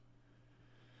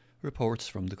Reports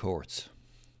from the courts.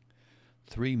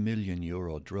 €3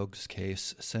 million drugs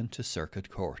case sent to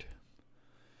Circuit Court.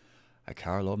 A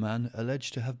Carlow man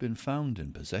alleged to have been found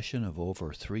in possession of over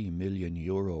 €3 million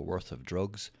worth of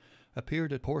drugs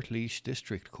appeared at Portlaoise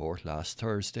District Court last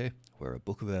Thursday, where a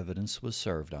book of evidence was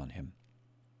served on him.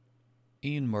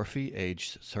 Ian Murphy,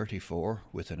 aged 34,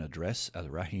 with an address at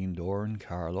Raheen Dorn,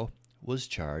 Carlow, was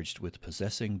charged with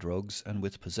possessing drugs and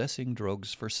with possessing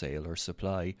drugs for sale or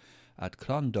supply at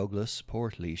Clondouglas,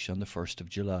 Portlaoise on the 1st of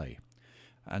July,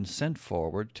 and sent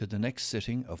forward to the next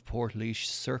sitting of Portlaoise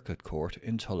Circuit Court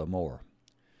in Tullamore.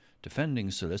 Defending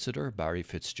solicitor Barry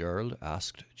Fitzgerald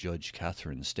asked Judge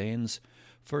Catherine Staines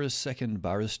for a second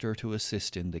barrister to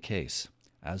assist in the case,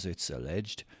 as it's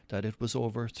alleged that it was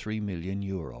over €3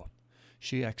 million.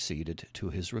 She acceded to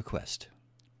his request.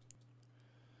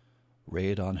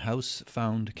 Raid on house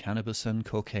found cannabis and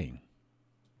cocaine.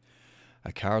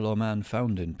 A Carlow man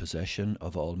found in possession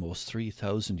of almost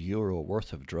 €3,000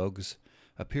 worth of drugs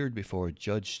appeared before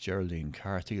Judge Geraldine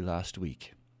Carthy last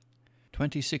week.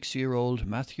 26-year-old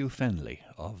Matthew Fenley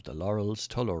of the Laurels,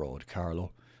 Tullow Road,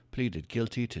 Carlow, pleaded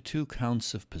guilty to 2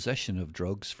 counts of possession of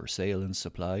drugs for sale and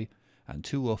supply and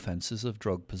 2 offences of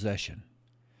drug possession.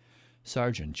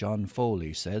 Sergeant John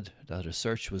Foley said that a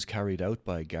search was carried out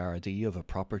by Gardaí of a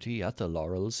property at the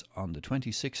Laurels on the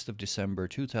 26th of December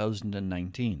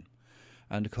 2019,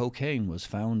 and cocaine was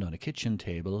found on a kitchen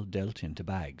table dealt into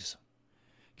bags.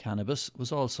 Cannabis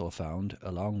was also found,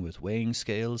 along with weighing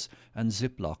scales and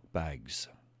Ziploc bags.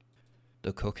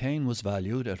 The cocaine was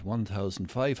valued at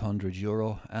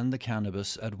 €1,500 and the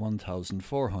cannabis at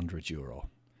 €1,400.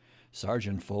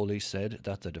 Sergeant Foley said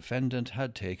that the defendant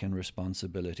had taken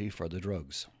responsibility for the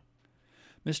drugs.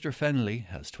 Mr. Fenley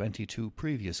has 22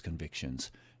 previous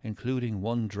convictions, including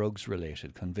 1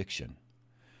 drugs-related conviction.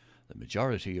 The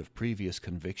majority of previous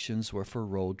convictions were for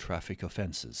road traffic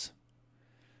offences.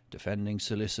 Defending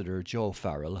solicitor Joe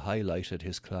Farrell highlighted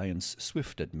his client's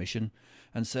swift admission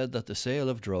and said that the sale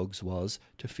of drugs was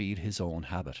to feed his own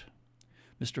habit.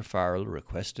 Mr. Farrell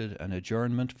requested an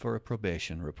adjournment for a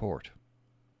probation report.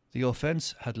 The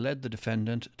offence had led the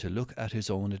defendant to look at his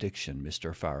own addiction,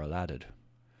 Mr. Farrell added.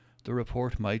 The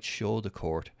report might show the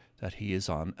court that he is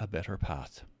on a better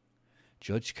path.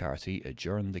 Judge Carthy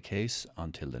adjourned the case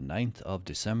until the 9th of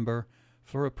December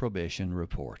for a probation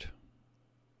report.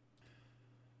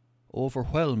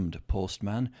 Overwhelmed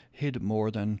postman hid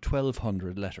more than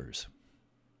 1,200 letters.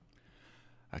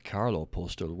 A Carlow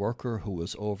postal worker who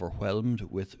was overwhelmed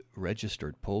with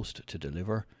registered post to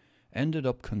deliver ended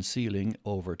up concealing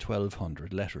over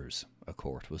 1,200 letters, a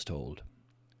court was told.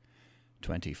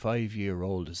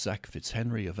 25-year-old Zach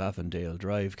Fitzhenry of Avondale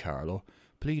Drive, Carlow,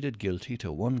 pleaded guilty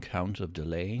to 1 count of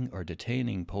delaying or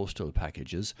detaining postal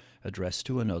packages addressed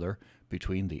to another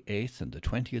between the 8th and the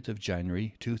 20th of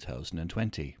January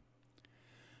 2020.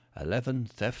 11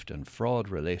 theft and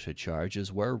fraud-related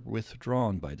charges were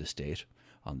withdrawn by the state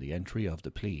on the entry of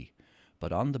the plea,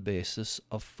 but on the basis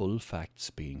of full facts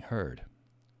being heard.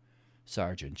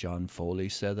 Sergeant John Foley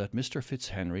said that Mr.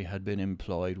 Fitzhenry had been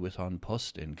employed with An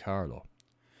Post in Carlow.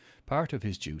 Part of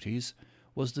his duties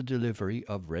was the delivery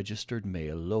of registered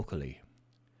mail locally.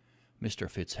 Mr.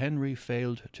 Fitzhenry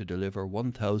failed to deliver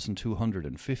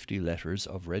 1,250 letters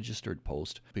of registered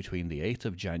post between the 8th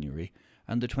of January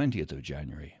and the 20th of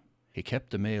January. He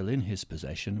kept the mail in his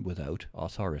possession without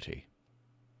authority.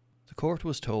 The court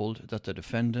was told that the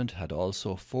defendant had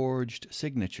also forged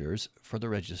signatures for the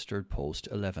registered post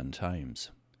 11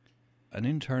 times. An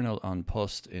internal An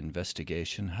Post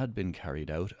investigation had been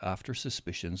carried out after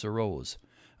suspicions arose,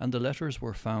 and the letters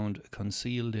were found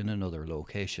concealed in another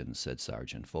location, said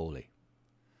Sergeant Foley.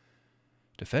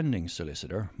 Defending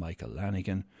solicitor Michael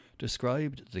Lanigan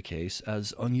described the case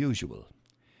as unusual.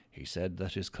 He said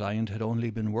that his client had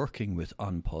only been working with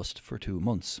An Post for 2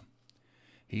 months.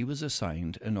 He was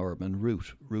assigned an urban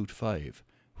route, Route 5,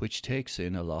 which takes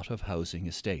in a lot of housing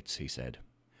estates, he said.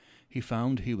 He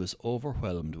found he was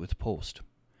overwhelmed with post.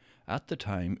 At the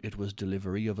time it was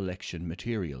delivery of election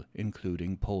material,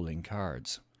 including polling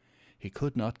cards. He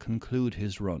could not conclude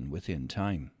his run within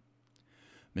time.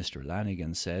 Mr.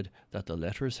 Lanigan said that the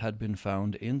letters had been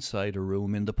found inside a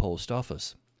room in the post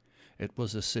office. It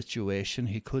was a situation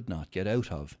he could not get out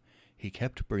of. He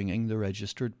kept bringing the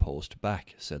registered post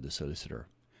back, said the solicitor.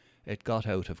 It got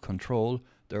out of control.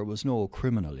 There was no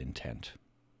criminal intent.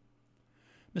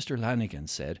 Mr. Lanigan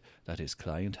said that his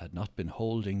client had not been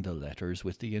holding the letters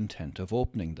with the intent of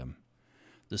opening them.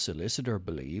 The solicitor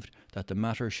believed that the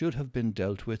matter should have been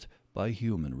dealt with by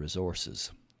human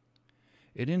resources.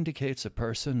 It indicates a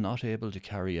person not able to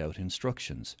carry out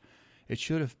instructions. It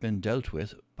should have been dealt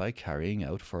with by carrying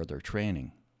out further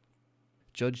training.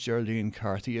 Judge Geraldine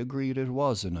Carthy agreed it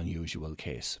was an unusual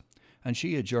case, and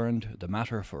she adjourned the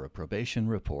matter for a probation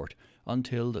report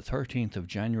until the 13th of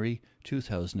January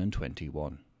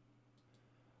 2021.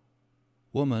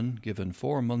 Woman given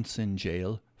 4 months in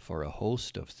jail for a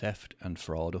host of theft and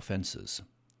fraud offences.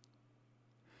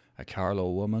 A Carlow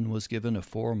woman was given a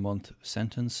 4-month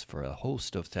sentence for a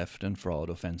host of theft and fraud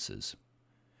offences.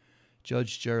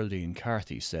 Judge Geraldine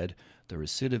Carthy said the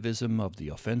recidivism of the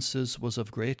offences was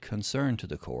of great concern to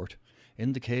the court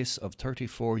in the case of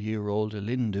 34-year-old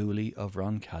Lynn Dooley of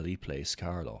Roncallie Place,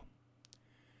 Carlow.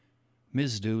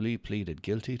 Ms. Dooley pleaded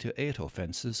guilty to 8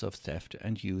 offences of theft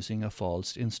and using a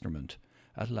false instrument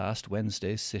at last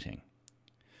Wednesday's sitting.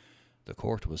 The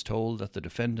court was told that the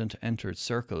defendant entered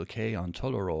Circle K on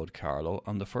Tullow Road, Carlow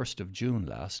on the 1st of June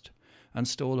last and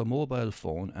stole a mobile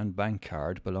phone and bank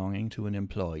card belonging to an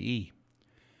employee.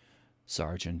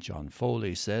 Sergeant John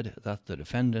Foley said that the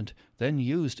defendant then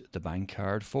used the bank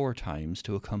card 4 times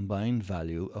to a combined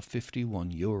value of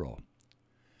 €51.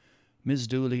 Ms.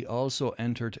 Dooley also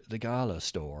entered the Gala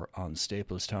store on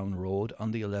Staplestown Road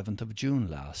on the 11th of June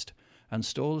last and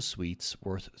stole sweets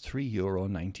worth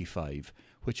 €3.95,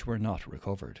 which were not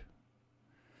recovered.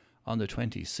 On the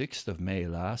 26th of May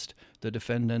last, the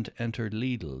defendant entered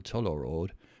Lidl, Tullow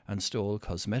Road, and stole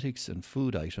cosmetics and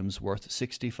food items worth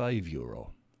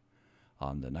 €65.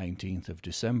 On the 19th of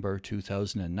December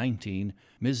 2019,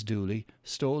 Ms. Dooley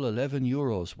stole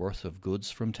 €11 worth of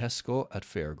goods from Tesco at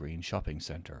Fairgreen Shopping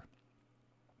Centre.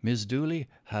 Ms. Dooley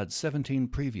had 17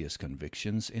 previous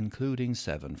convictions, including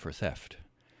 7 for theft.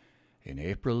 In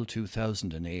April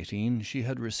 2018, she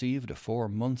had received a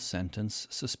 4-month sentence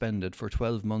suspended for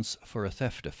 12 months for a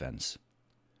theft offence.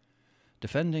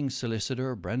 Defending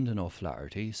solicitor Brendan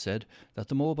O'Flaherty said that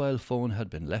the mobile phone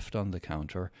had been left on the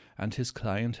counter and his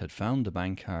client had found the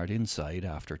bank card inside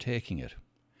after taking it.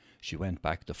 She went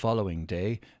back the following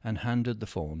day and handed the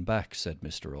phone back, said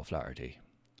Mr. O'Flaherty.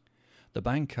 The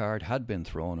bank card had been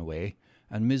thrown away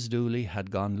and Ms. Dooley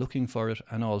had gone looking for it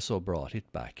and also brought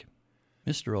it back.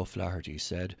 Mr. O'Flaherty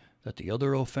said that the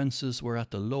other offences were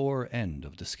at the lower end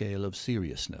of the scale of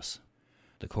seriousness.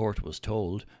 The court was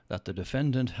told that the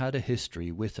defendant had a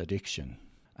history with addiction,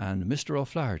 and Mr.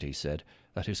 O'Flaherty said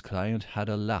that his client had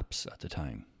a lapse at the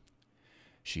time.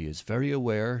 She is very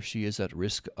aware she is at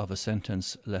risk of a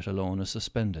sentence, let alone a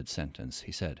suspended sentence,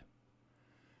 he said.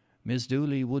 Ms.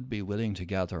 Dooley would be willing to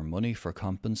gather money for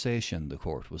compensation, the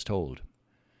court was told.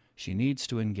 She needs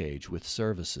to engage with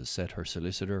services, said her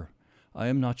solicitor. I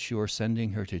am not sure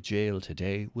sending her to jail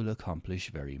today will accomplish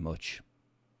very much.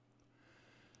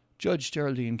 Judge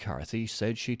Geraldine Carthy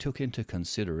said she took into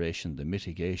consideration the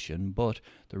mitigation, but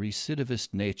the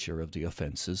recidivist nature of the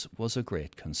offences was a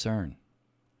great concern.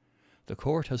 The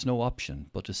court has no option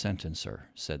but to sentence her,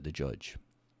 said the judge.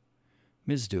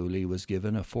 Ms. Dooley was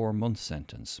given a 4-month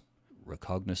sentence.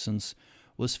 Recognizance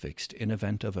was fixed in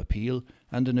event of appeal,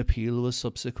 and an appeal was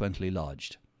subsequently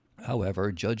lodged.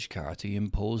 However, Judge Carthy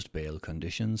imposed bail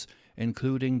conditions,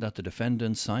 including that the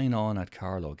defendant sign on at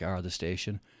Carlow Garda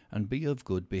Station and be of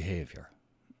good behaviour.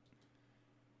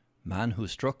 Man who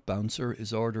struck bouncer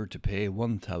is ordered to pay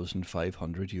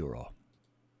 €1,500.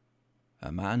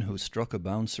 A man who struck a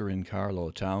bouncer in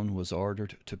Carlow town was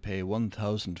ordered to pay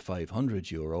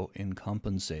 €1,500 in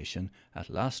compensation at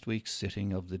last week's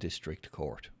sitting of the District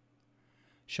Court.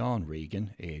 Sean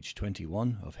Regan, aged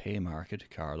 21, of Haymarket,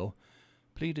 Carlow,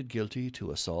 pleaded guilty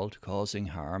to assault causing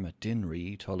harm at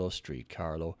Dinree, Tullow Street,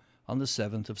 Carlow, on the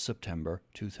 7th of September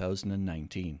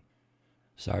 2019.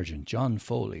 Sergeant John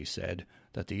Foley said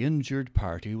that the injured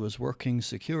party was working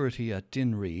security at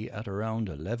Dinree at around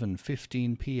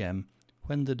 11:15 p.m.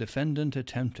 when the defendant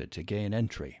attempted to gain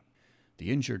entry.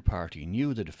 The injured party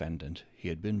knew the defendant. He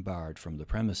had been barred from the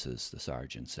premises, the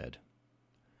sergeant said.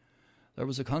 There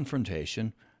was a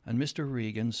confrontation and Mr.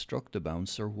 Regan struck the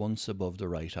bouncer once above the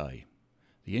right eye.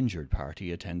 The injured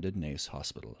party attended Naas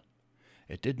Hospital.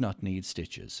 It did not need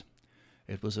stitches.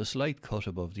 It was a slight cut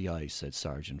above the eye, said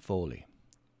Sergeant Foley.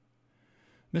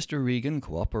 Mr. Regan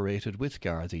cooperated with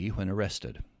Gardaí when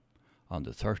arrested. On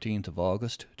the 13th of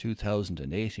August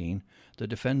 2018, the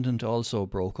defendant also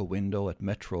broke a window at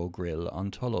Metro Grill on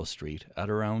Tullow Street at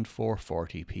around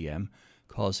 4:40 p.m,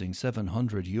 causing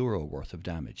 €700 worth of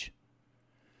damage.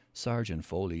 Sergeant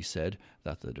Foley said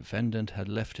that the defendant had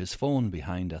left his phone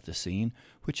behind at the scene,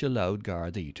 which allowed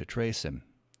Gardaí to trace him.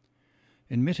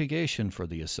 In mitigation for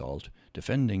the assault,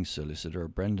 defending solicitor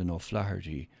Brendan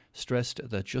O'Flaherty stressed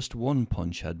that just one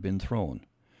punch had been thrown.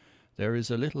 There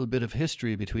is a little bit of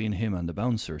history between him and the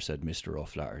bouncer, said Mr.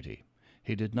 O'Flaherty.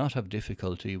 He did not have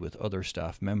difficulty with other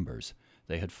staff members.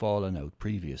 They had fallen out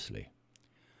previously.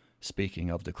 Speaking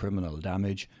of the criminal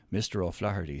damage, Mr.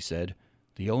 O'Flaherty said,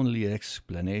 "The only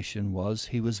explanation was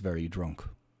he was very drunk."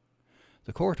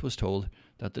 The court was told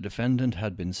that the defendant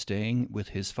had been staying with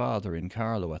his father in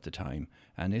Carlow at the time,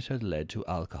 and it had led to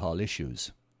alcohol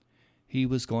issues. He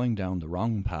was going down the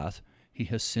wrong path. He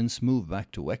has since moved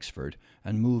back to Wexford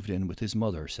and moved in with his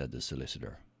mother, said the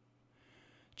solicitor.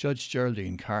 Judge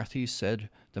Geraldine Carthy said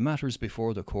the matters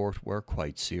before the court were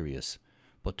quite serious,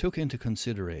 but took into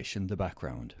consideration the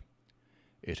background.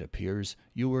 "It appears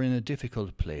you were in a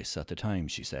difficult place at the time,"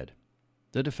 she said.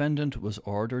 The defendant was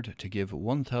ordered to give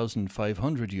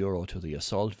 €1,500 to the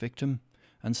assault victim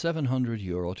and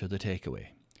 €700 to the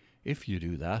takeaway. "If you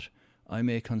do that, I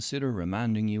may consider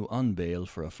remanding you on bail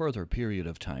for a further period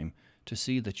of time to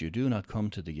see that you do not come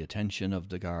to the attention of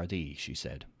the Gardaí," she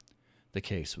said. The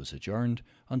case was adjourned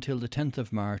until the 10th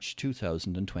of March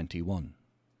 2021.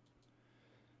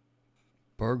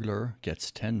 Burglar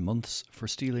gets 10 months for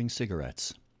stealing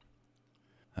cigarettes.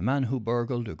 A man who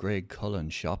burgled a Graiguecullen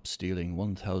shop stealing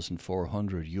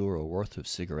 €1,400 worth of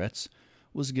cigarettes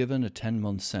was given a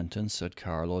 10-month sentence at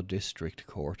Carlow District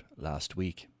Court last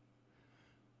week.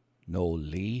 Noel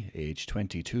Lee, aged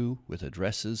 22, with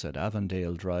addresses at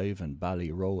Avondale Drive and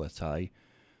Ballyroathy,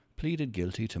 pleaded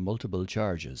guilty to multiple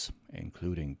charges,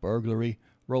 including burglary,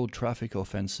 road traffic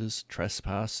offences,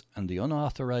 trespass and the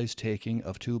unauthorised taking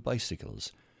of 2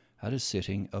 bicycles at a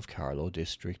sitting of Carlow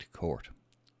District Court.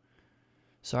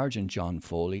 Sergeant John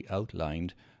Foley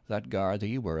outlined that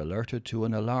Gardaí were alerted to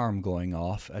an alarm going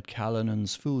off at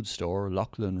Callanan's food store,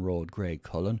 Loughlin Road,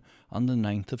 Graiguecullen, on the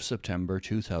 9th of September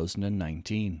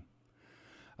 2019.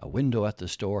 A window at the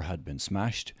store had been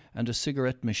smashed and a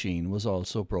cigarette machine was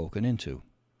also broken into.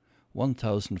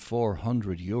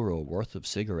 €1,400 worth of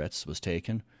cigarettes was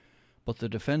taken, but the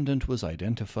defendant was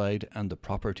identified and the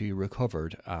property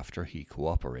recovered after he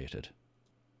cooperated.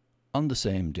 On the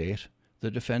same date, the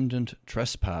defendant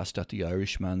trespassed at the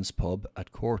Irishman's pub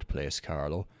at Court Place,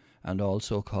 Carlow, and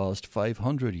also caused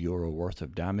 €500 worth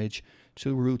of damage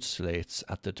to root slates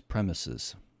at the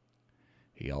premises.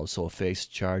 He also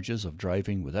faced charges of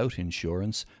driving without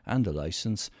insurance and a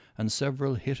licence and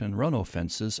several hit-and-run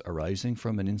offences arising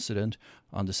from an incident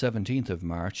on the 17th of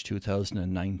March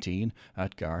 2019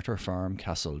 at Garter Farm,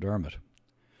 Castledermot.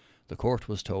 The court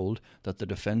was told that the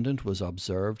defendant was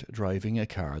observed driving a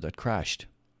car that crashed.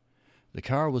 The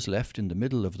car was left in the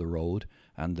middle of the road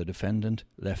and the defendant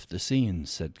left the scene,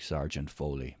 said Sergeant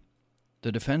Foley.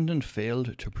 The defendant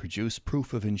failed to produce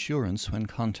proof of insurance when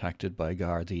contacted by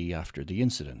Gardaí after the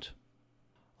incident.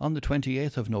 On the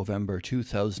 28th of November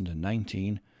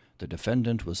 2019, the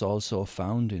defendant was also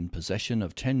found in possession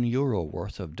of €10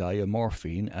 worth of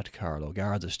diamorphine at Carlow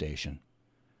Garda Station.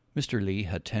 Mr. Lee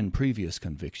had 10 previous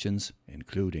convictions,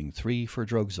 including 3 for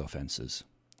drugs offences.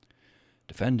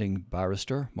 Defending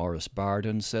barrister Maurice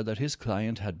Barden said that his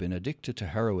client had been addicted to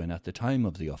heroin at the time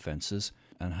of the offences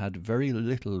and had very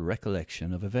little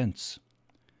recollection of events.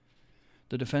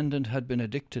 The defendant had been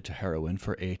addicted to heroin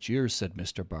for 8 years, said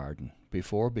Mr. Barden,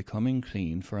 before becoming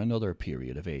clean for another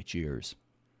period of 8 years.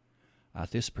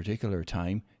 At this particular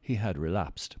time, he had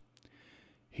relapsed.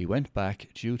 He went back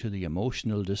due to the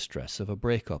emotional distress of a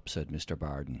breakup, said Mr.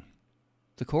 Barden.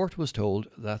 The court was told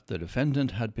that the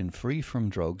defendant had been free from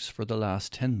drugs for the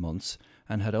last 10 months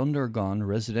and had undergone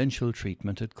residential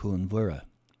treatment at Coonvira.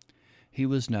 He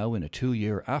was now in a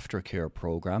 2-year aftercare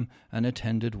programme and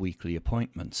attended weekly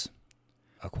appointments.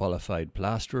 A qualified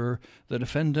plasterer, the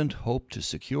defendant hoped to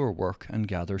secure work and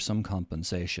gather some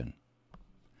compensation.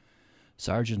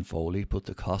 Sergeant Foley put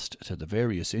the cost to the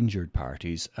various injured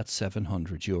parties at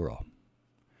 €700.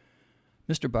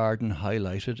 Mr. Barden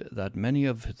highlighted that many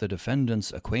of the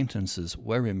defendant's acquaintances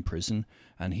were in prison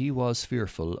and he was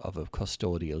fearful of a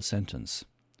custodial sentence.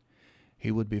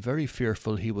 He would be very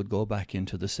fearful he would go back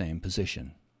into the same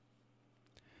position.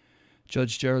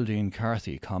 Judge Geraldine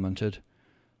Carthy commented,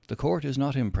 "The court is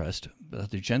not impressed that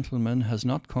the gentleman has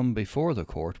not come before the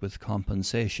court with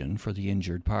compensation for the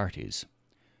injured parties.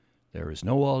 There is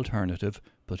no alternative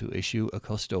but to issue a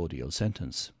custodial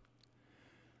sentence."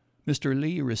 Mr.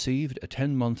 Lee received a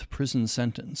 10-month prison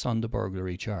sentence on the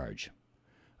burglary charge.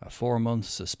 A 4-month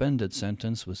suspended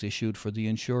sentence was issued for the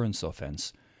insurance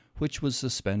offence, which was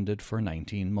suspended for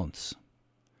 19 months.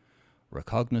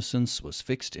 Recognizance was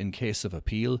fixed in case of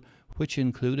appeal, which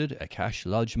included a cash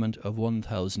lodgment of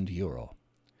 €1,000.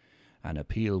 An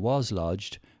appeal was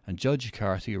lodged, and Judge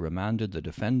Carthy remanded the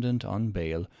defendant on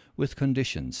bail with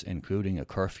conditions including a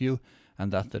curfew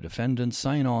and that the defendant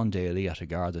sign on daily at a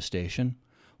Garda station,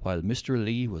 while Mr.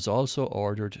 Lee was also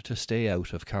ordered to stay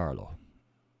out of Carlow.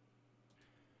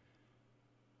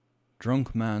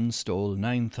 Drunk man stole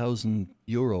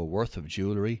 €9,000 worth of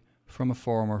jewellery, from a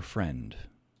former friend.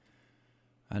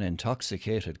 An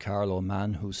intoxicated Carlow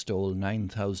man who stole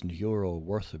 €9,000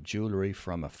 worth of jewellery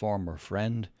from a former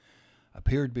friend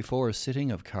appeared before a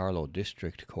sitting of Carlow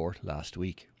District Court last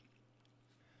week.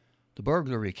 The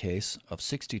burglary case of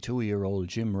 62-year-old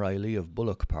Jim Riley of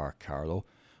Bullock Park, Carlow,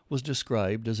 was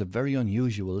described as a very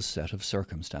unusual set of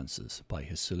circumstances by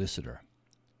his solicitor.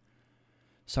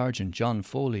 Sergeant John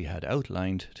Foley had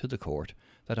outlined to the court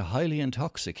that a highly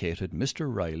intoxicated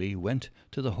Mr. Riley went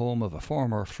to the home of a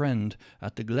former friend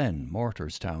at the Glen,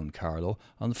 Morterstown, Carlow,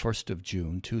 on the 1st of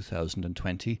June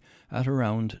 2020 at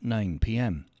around 9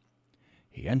 p.m.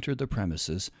 He entered the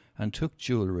premises and took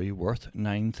jewellery worth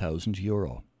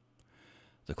 €9,000.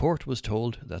 The court was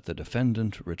told that the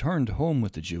defendant returned home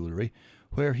with the jewellery,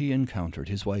 where he encountered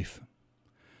his wife.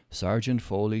 Sergeant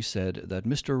Foley said that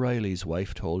Mr. Riley's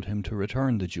wife told him to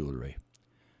return the jewellery.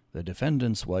 The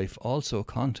defendant's wife also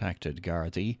contacted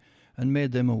Gardaí and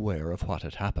made them aware of what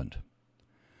had happened.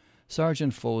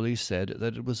 Sergeant Foley said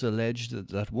that it was alleged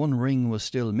that one ring was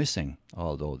still missing,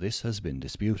 although this has been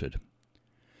disputed.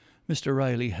 Mr.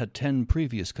 Riley had 10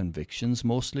 previous convictions,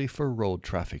 mostly for road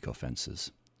traffic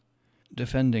offences.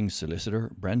 Defending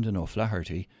solicitor Brendan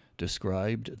O'Flaherty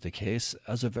described the case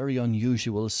as a very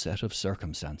unusual set of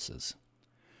circumstances.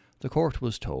 The court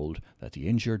was told that the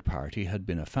injured party had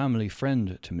been a family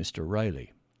friend to Mr.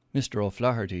 Riley. Mr.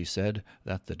 O'Flaherty said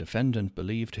that the defendant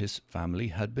believed his family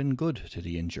had been good to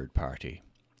the injured party.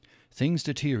 Things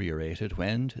deteriorated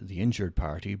when the injured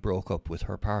party broke up with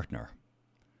her partner.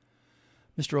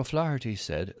 Mr. O'Flaherty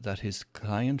said that his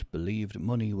client believed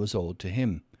money was owed to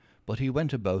him, but he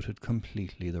went about it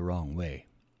completely the wrong way.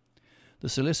 The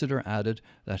solicitor added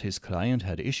that his client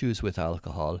had issues with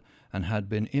alcohol and had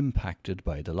been impacted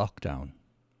by the lockdown.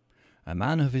 A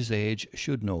man of his age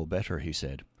should know better, he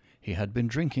said. He had been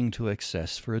drinking to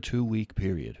excess for a 2-week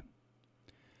period.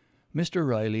 Mr.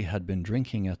 Riley had been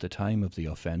drinking at the time of the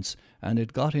offence, and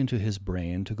it got into his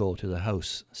brain to go to the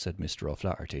house, said Mr.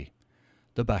 O'Flaherty.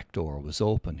 The back door was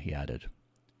open, he added.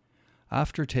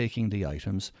 After taking the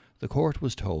items, the court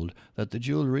was told that the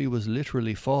jewellery was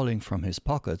literally falling from his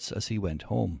pockets as he went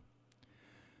home.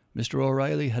 Mr.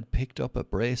 O'Reilly had picked up a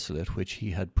bracelet which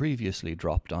he had previously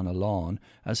dropped on a lawn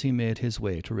as he made his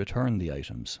way to return the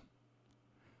items.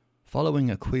 Following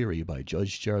a query by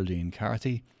Judge Geraldine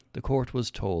Carthy, the court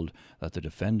was told that the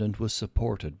defendant was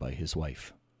supported by his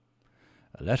wife.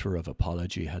 A letter of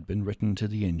apology had been written to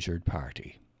the injured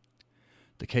party.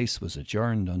 The case was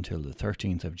adjourned until the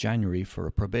 13th of January for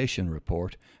a probation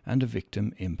report and a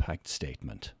victim impact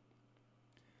statement.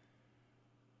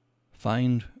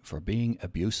 Fined for being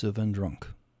abusive and drunk.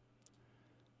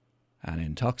 An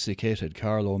intoxicated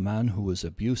Carlow man who was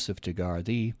abusive to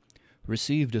Gardaí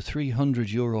received a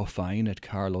 €300 fine at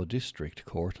Carlow District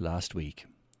Court last week.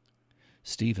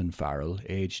 Stephen Farrell,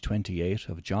 aged 28,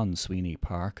 of John Sweeney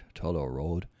Park, Tullow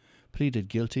Road, pleaded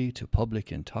guilty to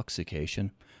public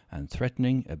intoxication and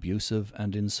threatening, abusive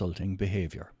and insulting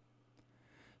behaviour.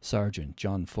 Sergeant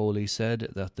John Foley said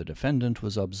that the defendant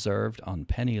was observed on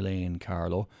Penny Lane,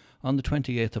 Carlow, on the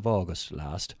 28th of August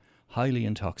last, highly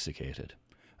intoxicated,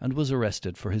 and was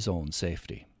arrested for his own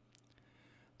safety.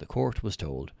 The court was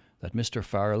told that Mr.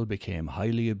 Farrell became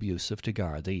highly abusive to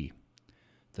Gardaí.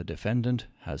 The defendant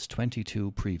has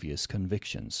 22 previous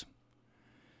convictions.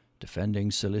 Defending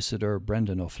solicitor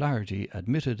Brendan O'Flaherty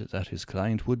admitted that his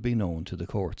client would be known to the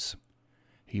courts.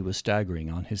 He was staggering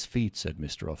on his feet, said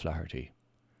Mr. O'Flaherty.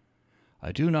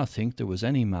 I do not think there was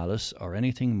any malice or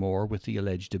anything more with the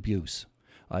alleged abuse.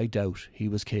 I doubt he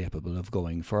was capable of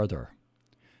going further.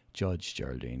 Judge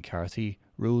Geraldine Carthy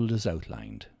ruled as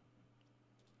outlined.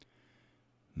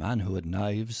 Man who had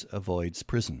knives avoids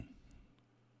prison.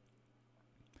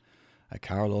 A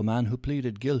Carlow man who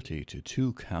pleaded guilty to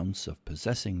 2 counts of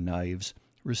possessing knives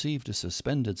received a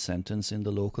suspended sentence in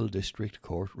the local district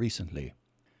court recently.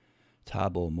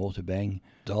 Thabo Motebeng,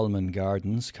 Dolman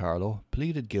Gardens, Carlow,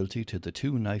 pleaded guilty to the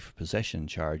 2 knife possession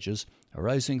charges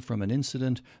arising from an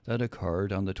incident that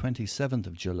occurred on the 27th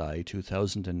of July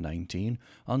 2019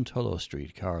 on Tullow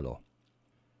Street, Carlow.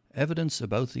 Evidence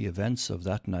about the events of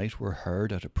that night were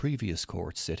heard at a previous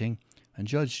court sitting, and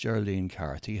Judge Geraldine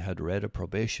Carthy had read a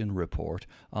probation report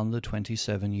on the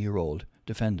 27-year-old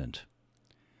defendant.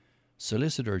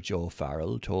 Solicitor Joe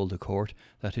Farrell told the court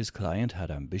that his client had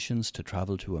ambitions to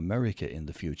travel to America in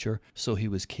the future, so he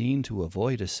was keen to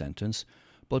avoid a sentence,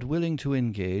 but willing to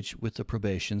engage with the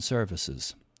probation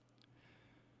services.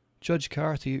 Judge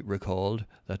Carthy recalled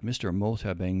that Mr.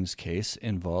 Motebeng's case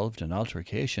involved an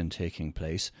altercation taking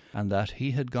place and that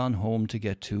he had gone home to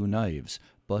get 2 knives,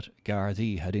 but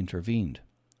Gardaí had intervened.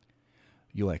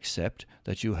 You accept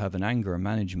that you have an anger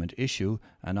management issue,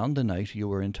 and on the night you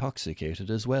were intoxicated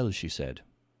as well, she said.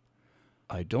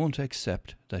 I don't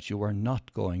accept that you are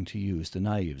not going to use the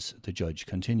knives, the judge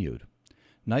continued.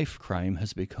 Knife crime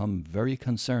has become very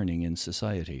concerning in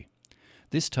society.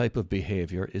 This type of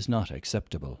behaviour is not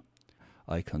acceptable.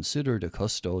 I considered a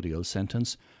custodial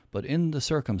sentence, but in the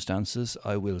circumstances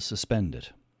I will suspend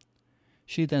it.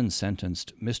 She then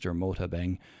sentenced Mr.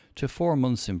 Motabeng to 4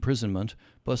 months' imprisonment,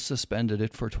 but suspended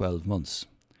it for 12 months.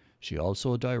 She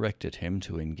also directed him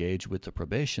to engage with the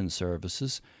probation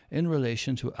services in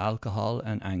relation to alcohol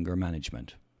and anger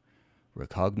management.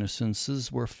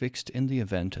 Recognizances were fixed in the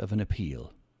event of an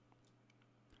appeal.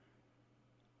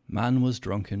 Man was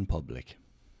drunk in public.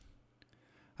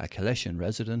 A Killeshin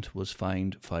resident was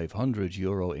fined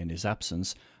 €500 in his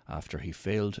absence after he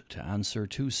failed to answer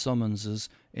 2 summonses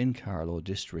in Carlow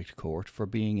District Court for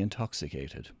being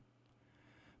intoxicated.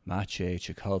 Maciej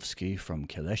Tchaikovsky from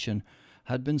Killeshin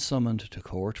had been summoned to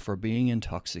court for being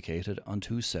intoxicated on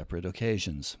 2 separate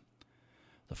occasions.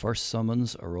 The first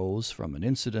summons arose from an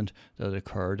incident that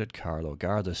occurred at Carlow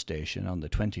Garda Station on the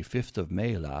 25th of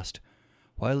May last,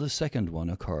 while the second one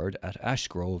occurred at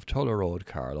Ashgrove, Tullerode,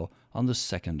 Carlow on the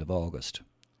 2nd of August.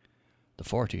 The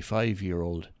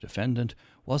 45-year-old defendant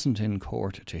wasn't in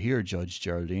court to hear Judge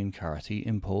Geraldine Carthy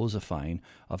impose a fine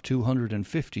of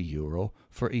 €250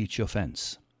 for each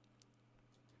offence.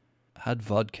 Had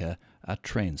vodka at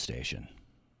train station.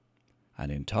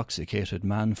 An intoxicated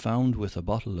man found with a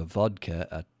bottle of vodka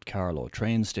at Carlow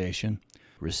train station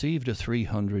received a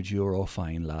 €300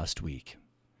 fine last week.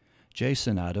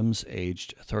 Jason Adams,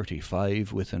 aged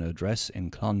 35, with an address in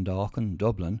Clondalkin,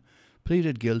 Dublin,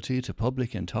 pleaded guilty to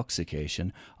public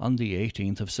intoxication on the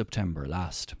 18th of September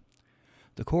last.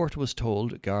 The court was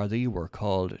told Gardaí were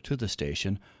called to the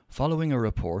station following a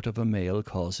report of a male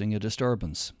causing a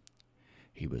disturbance.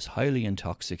 He was highly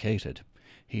intoxicated.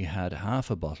 He had half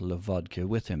a bottle of vodka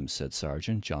with him, said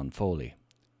Sergeant John Foley.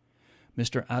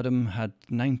 Mr. Adam had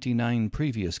 99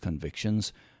 previous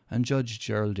convictions, and Judge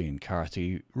Geraldine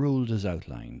Carthy ruled as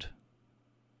outlined.